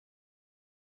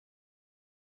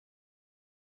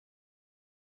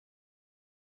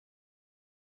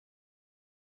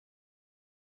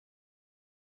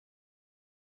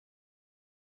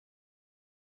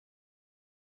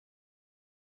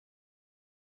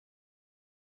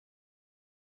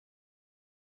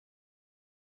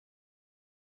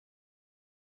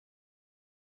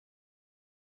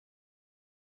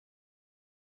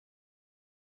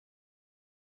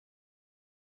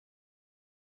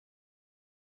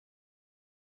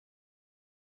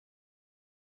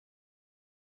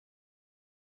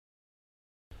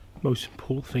most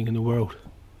important thing in the world.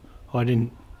 I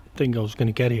didn't think I was going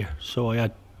to get here, so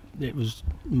it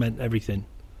meant everything.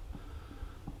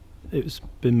 It's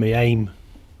been my aim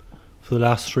for the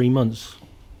last 3 months,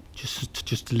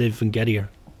 just to live and get here.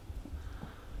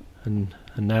 And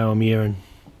now I'm here and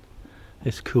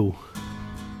it's cool.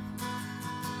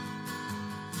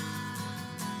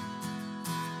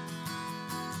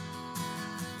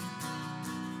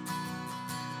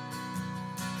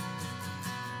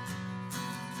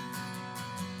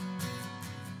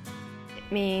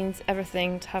 It means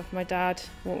everything to have my dad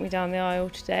walk me down the aisle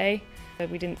today.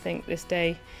 We didn't think this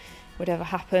day would ever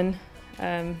happen.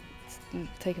 It's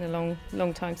taken a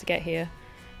long time to get here,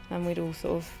 and we'd all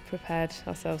sort of prepared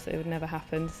ourselves that it would never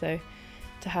happen. So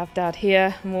to have Dad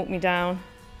here and walk me down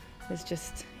is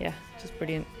just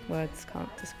brilliant. Words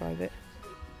can't describe it.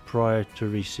 Prior to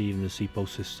receiving the CPOL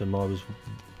system, I was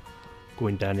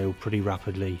going downhill pretty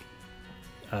rapidly.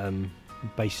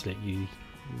 Basically,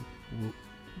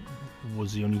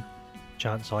 was the only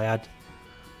chance I had.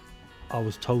 I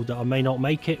was told that I may not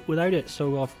make it without it,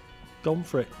 so I've gone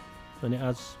for it, and it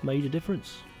has made a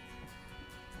difference.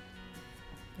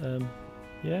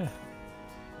 Yeah,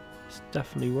 it's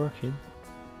definitely working.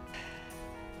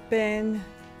 Been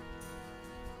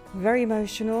very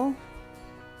emotional,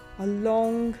 a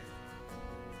long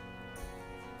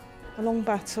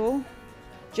battle.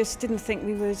 Just didn't think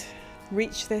we would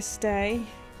reach this day.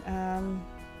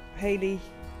 Hayley,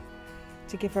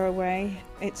 to give her away,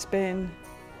 it's been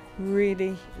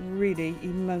really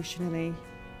emotionally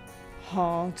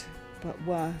hard, but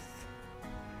worth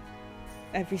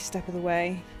every step of the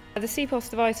way. The CPOS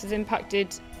device has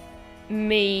impacted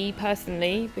me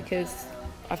personally because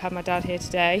I've had my dad here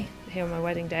today, here on my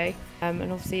wedding day, and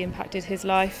obviously impacted his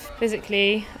life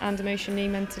physically and emotionally,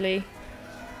 mentally.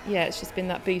 Yeah, it's just been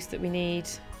that boost that we need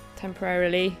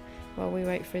temporarily while we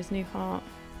wait for his new heart.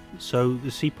 So the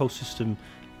CPOL system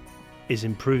is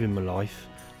improving my life,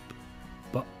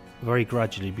 but very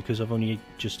gradually, because I've only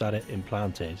just had it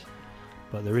implanted.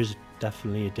 But there is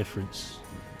definitely a difference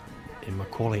in my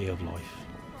quality of life.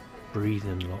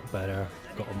 Breathing a lot better,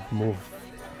 got more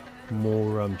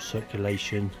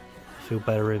circulation, feel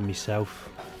better in myself,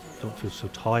 don't feel so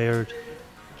tired.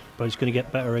 But it's going to get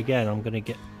better again. I'm going to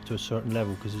get to a certain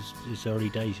level because it's early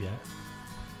days yet.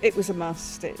 It was a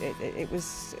must. It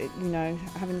was, you know,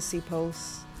 having the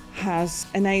CPOLs has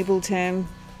enabled him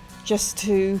just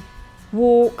to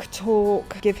walk,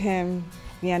 talk, give him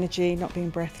the energy, not being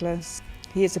breathless.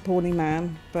 He is a poorly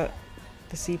man, but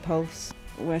the CPOLs,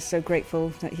 we're so grateful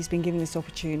that he's been given this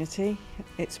opportunity.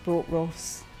 It's brought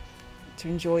Ross to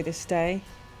enjoy this day,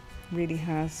 really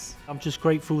has. I'm just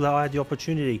grateful that I had the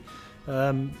opportunity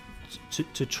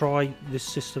to try this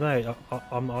system out.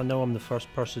 I know I'm the first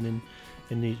person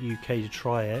in the UK to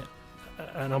try it,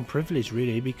 and I'm privileged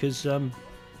really, because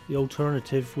the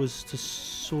alternative was to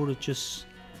sort of just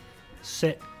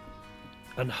sit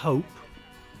and hope.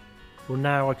 Well,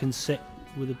 now I can sit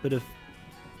with a bit of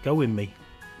go in me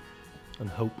and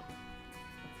hope,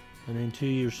 and in 2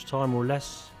 years' time or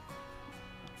less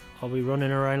I'll be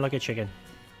running around like a chicken.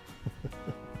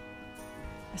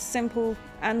 A simple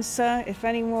answer: if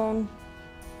anyone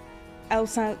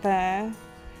else out there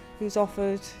who's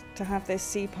offered to have their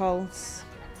CPOLs,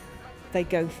 they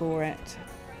go for it.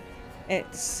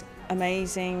 It's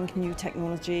amazing new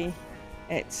technology,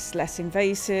 it's less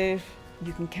invasive,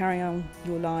 you can carry on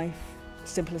your life.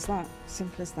 Simple as that,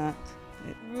 simple as that.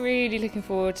 Really looking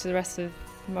forward to the rest of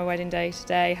my wedding day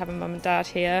today, having Mum and Dad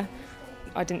here.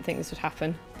 I didn't think this would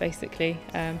happen, basically.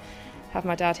 Have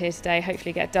my dad here today,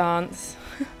 hopefully get a dance.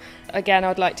 Again,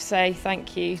 I'd like to say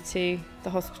thank you to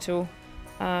the hospital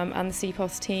and the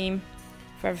CPOS team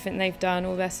for everything they've done,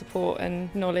 all their support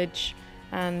and knowledge,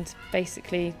 and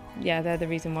basically, yeah, they're the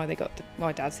reason why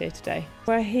why Dad's here today.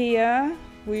 We're here,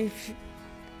 we've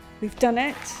done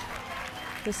it.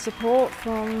 The support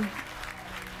from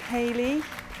Hayley,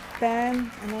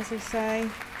 Ben, and as I say,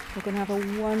 we're going to have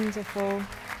a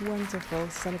wonderful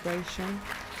celebration.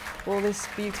 All this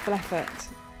beautiful effort,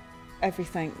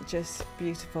 everything just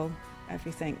beautiful,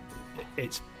 everything.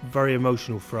 It's very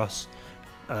emotional for us,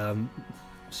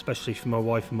 especially for my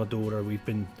wife and my daughter. We've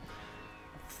been,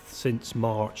 since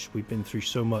March, we've been through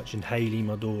so much, and Hayley,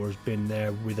 my daughter, has been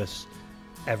there with us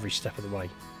every step of the way.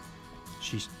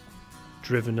 She's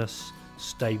driven us,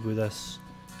 stayed with us,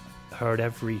 heard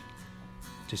every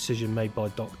decision made by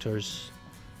doctors,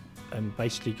 and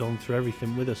basically gone through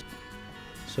everything with us.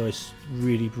 So it's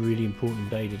really important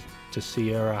day to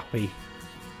see her happy